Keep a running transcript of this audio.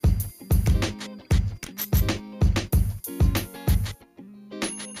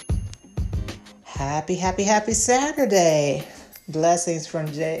Happy Saturday. Blessings from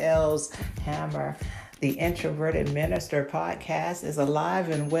JL's Hammer. The Introverted Minister podcast is alive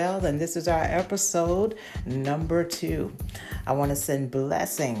and well, and this is our episode number 2. I want to send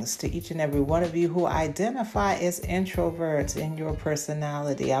blessings to each and every one of you who identify as introverts in your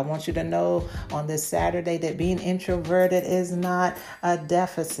personality. I want you to know on this Saturday that being introverted is not a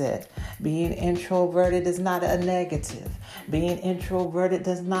deficit. Being introverted is not a negative. Being introverted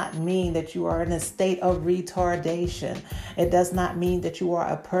does not mean that you are in a state of retardation. It does not mean that you are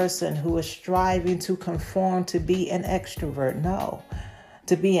a person who is striving to conform to be an extrovert. No.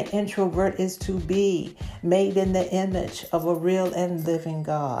 To be an introvert is to be made in the image of a real and living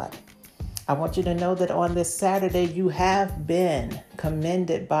God. I want you to know that on this Saturday, you have been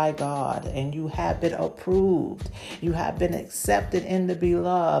commended by God and you have been approved. You have been accepted in the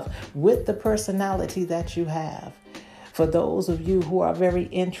beloved with the personality that you have. For those of you who are very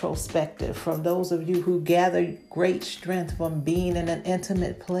introspective, from those of you who gather great strength from being in an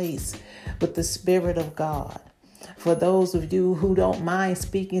intimate place with the Spirit of God. For those of you who don't mind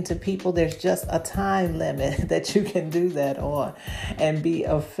speaking to people, there's just a time limit that you can do that on and be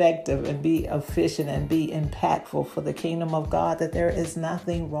effective and be efficient and be impactful for the kingdom of God, that there is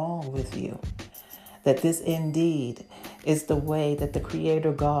nothing wrong with you. That this indeed is the way that the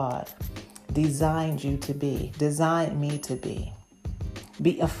Creator God designed you to be, designed me to be.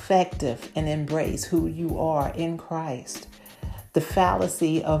 Be effective and embrace who you are in Christ. The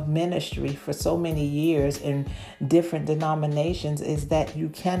fallacy of ministry for so many years in different denominations is that you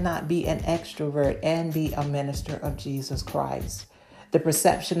cannot be an extrovert and be a minister of Jesus Christ. The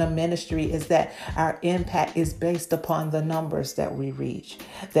perception of ministry is that our impact is based upon the numbers that we reach,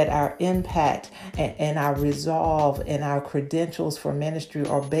 that our impact and our resolve and our credentials for ministry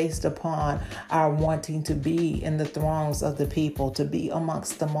are based upon our wanting to be in the throngs of the people, to be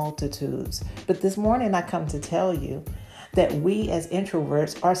amongst the multitudes. But this morning I come to tell you that we as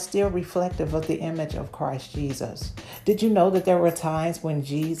introverts are still reflective of the image of Christ Jesus. Did you know that there were times when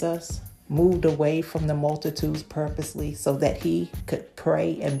Jesus moved away from the multitudes purposely so that he could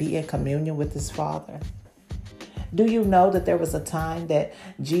pray and be in communion with his Father? Do you know that there was a time that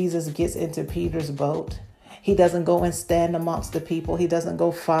Jesus gets into Peter's boat? He doesn't go and stand amongst the people. He doesn't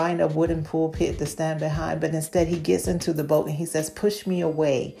go find a wooden pulpit to stand behind, but instead he gets into the boat and he says, "Push me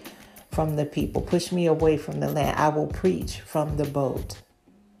away from the people. Push me away from the land. I will preach from the boat."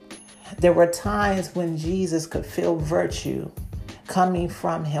 There were times when Jesus could feel virtue coming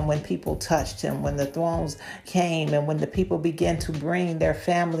from him, when people touched him, when the thrones came, and when the people began to bring their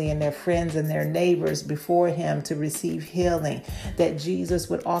family and their friends and their neighbors before him to receive healing, that Jesus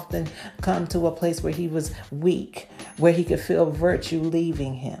would often come to a place where he was weak, where he could feel virtue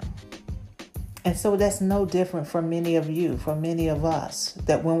leaving him. And so that's no different for many of you, for many of us,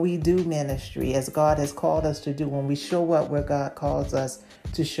 that when we do ministry as God has called us to do, when we show up where God calls us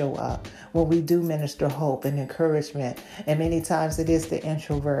to show up, when we do minister hope and encouragement, and many times it is the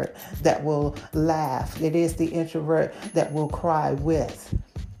introvert that will laugh. It is the introvert that will cry with.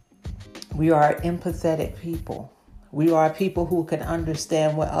 We are empathetic people. We are people who can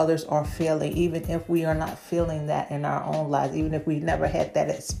understand what others are feeling, even if we are not feeling that in our own lives, even if we've never had that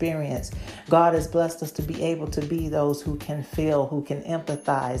experience. God has blessed us to be able to be those who can feel, who can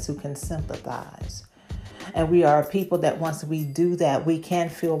empathize, who can sympathize. And we are people that once we do that, we can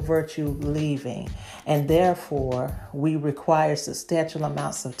feel virtue leaving. And therefore, we require substantial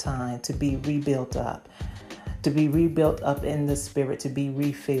amounts of time to be rebuilt up in the Spirit, to be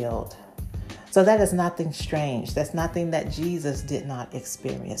refilled. So that is nothing strange. That's nothing that Jesus did not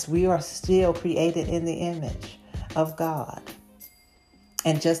experience. We are still created in the image of God.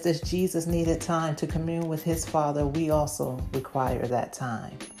 And just as Jesus needed time to commune with his Father, we also require that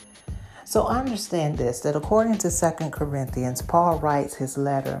time. So understand this, that according to 2 Corinthians, Paul writes his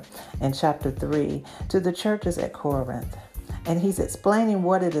letter in chapter 3 to the churches at Corinth. And he's explaining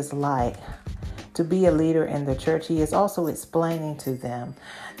what it is like to be a leader in the church. He is also explaining to them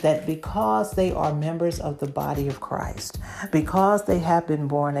that because they are members of the body of Christ, because they have been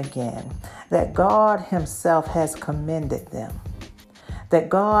born again, that God himself has commended them, that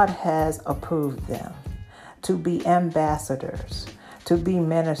God has approved them to be ambassadors, to be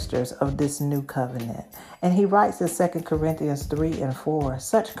ministers of this new covenant. And he writes in 2 Corinthians 3 and 4,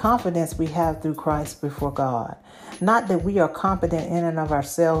 "Such confidence we have through Christ before God. Not that we are competent in and of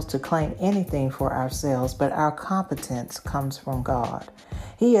ourselves to claim anything for ourselves, but our competence comes from God.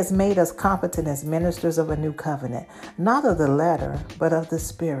 He has made us competent as ministers of a new covenant, not of the letter, but of the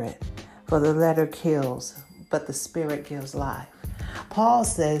Spirit. For the letter kills, but the Spirit gives life." Paul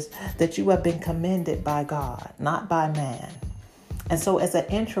says that you have been commended by God, not by man. And so as an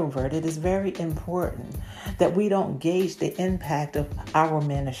introvert, it is very important that we don't gauge the impact of our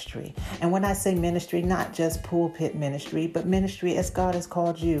ministry. And when I say ministry, not just pulpit ministry, but ministry as God has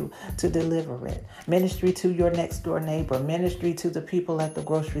called you to deliver it. Ministry to your next door neighbor, ministry to the people at the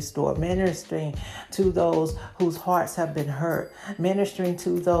grocery store, ministering to those whose hearts have been hurt, ministering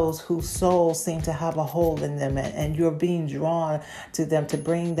to those whose souls seem to have a hole in them, and you're being drawn to them to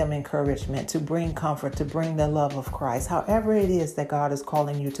bring them encouragement, to bring comfort, to bring the love of Christ. However it is that God is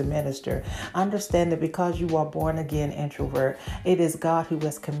calling you to minister, understand that because you are born again introvert, it is God who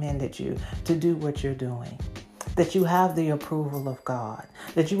has commended you to do what you're doing. That you have the approval of God,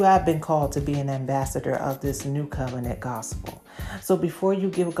 that you have been called to be an ambassador of this new covenant gospel. So before you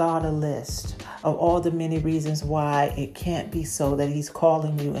give God a list of all the many reasons why it can't be so that he's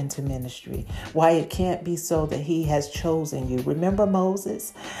calling you into ministry, why it can't be so that he has chosen you. Remember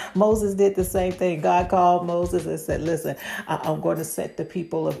Moses? Moses did the same thing. God called Moses and said, listen, I'm going to set the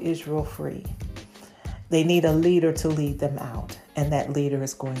people of Israel free. They need a leader to lead them out. And that leader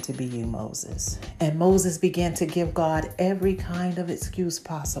is going to be you, Moses. And Moses began to give God every kind of excuse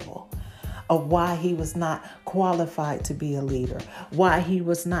possible of why he was not qualified to be a leader, why he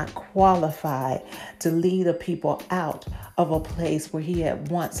was not qualified to lead a people out of a place where he had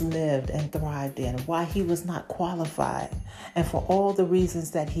once lived and thrived in, why he was not qualified. And for all the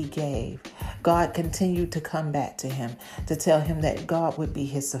reasons that he gave, God continued to come back to him to tell him that God would be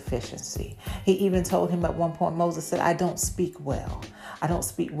his sufficiency. He even told him at one point, Moses said, I don't speak well. I don't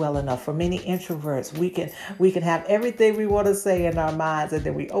speak well enough. For many introverts, we can have everything we want to say in our minds, and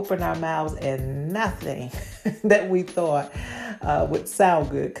then we open our mouths and nothing that we thought would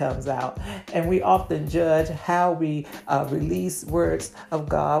sound good comes out. And we often judge how we release words of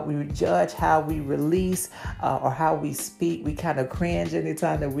God. We judge how we release or how we speak. We kind of cringe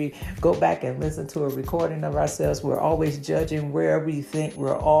anytime that we go back and listen to a recording of ourselves. We're always judging where we think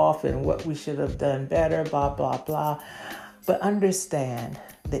we're off and what we should have done better, blah, blah, blah. But understand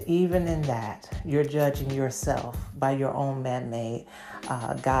that even in that, you're judging yourself by your own man-made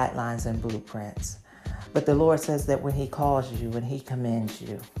guidelines and blueprints. But the Lord says that when he calls you and he commends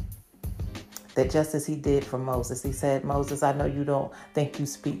you, that just as he did for Moses, he said, Moses, I know you don't think you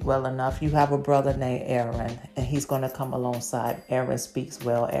speak well enough. You have a brother named Aaron, and he's going to come alongside. Aaron speaks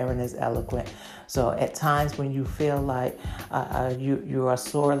well. Aaron is eloquent. So at times when you feel like you are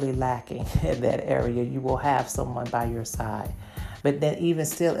sorely lacking in that area, you will have someone by your side. But then even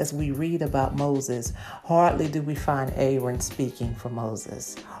still, as we read about Moses, hardly do we find Aaron speaking for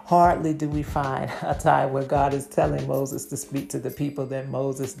Moses. Hardly do we find a time where God is telling Moses to speak to the people that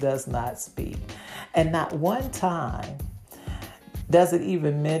Moses does not speak. And not one time does it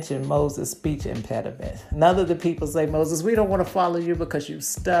even mention Moses' speech impediment. None of the people say, Moses, we don't want to follow you because you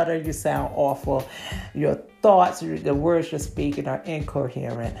stutter, you sound awful. Your thoughts, the words you're speaking are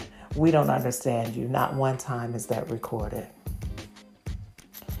incoherent. We don't understand you. Not one time is that recorded.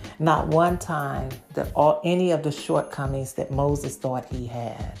 Not one time that any of the shortcomings that Moses thought he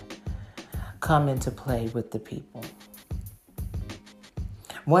had come into play with the people.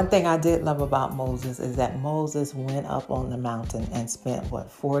 One thing I did love about Moses is that Moses went up on the mountain and spent,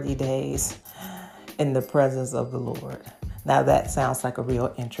 40 days in the presence of the Lord. Now that sounds like a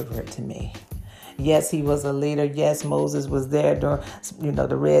real introvert to me. Yes, he was a leader. Yes, Moses was there during,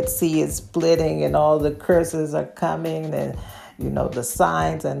 the Red Sea is splitting and all the curses are coming and, the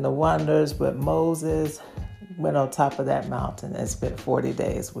signs and the wonders. But Moses went on top of that mountain and spent 40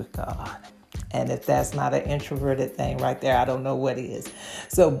 days with God. And if that's not an introverted thing right there, I don't know what is.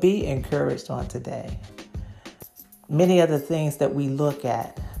 So be encouraged on today. Many of the things that we look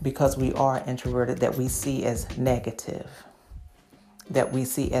at because we are introverted that we see as negative, that we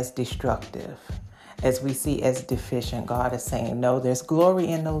see as destructive, as we see as deficient, God is saying, no, there's glory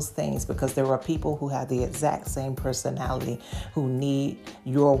in those things because there are people who have the exact same personality who need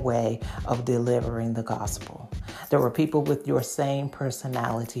your way of delivering the gospel. There are people with your same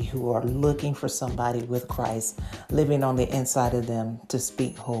personality who are looking for somebody with Christ living on the inside of them to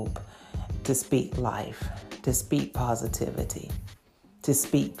speak hope, to speak life, to speak positivity, to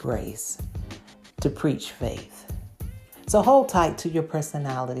speak grace, to preach faith. So hold tight to your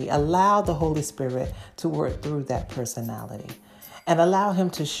personality. Allow the Holy Spirit to work through that personality and allow him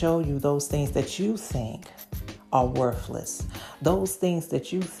to show you those things that you think are worthless. Those things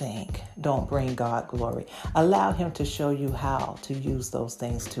that you think don't bring God glory. Allow him to show you how to use those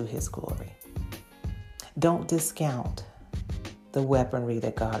things to his glory. Don't discount the weaponry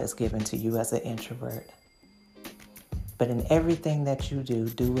that God has given to you as an introvert. But in everything that you do,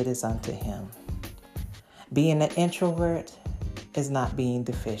 do it as unto him. Being an introvert is not being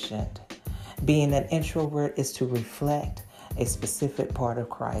deficient. Being an introvert is to reflect. a specific part of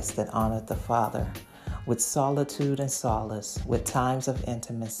Christ that honored the Father, with solitude and solace, with times of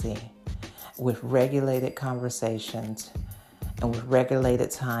intimacy, with regulated conversations, and with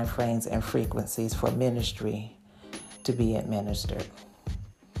regulated time frames and frequencies for ministry to be administered.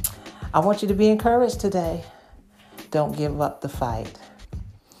 I want you to be encouraged today. Don't give up the fight.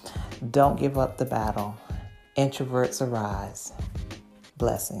 Don't give up the battle. Introverts arise.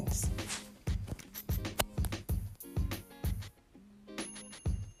 Blessings.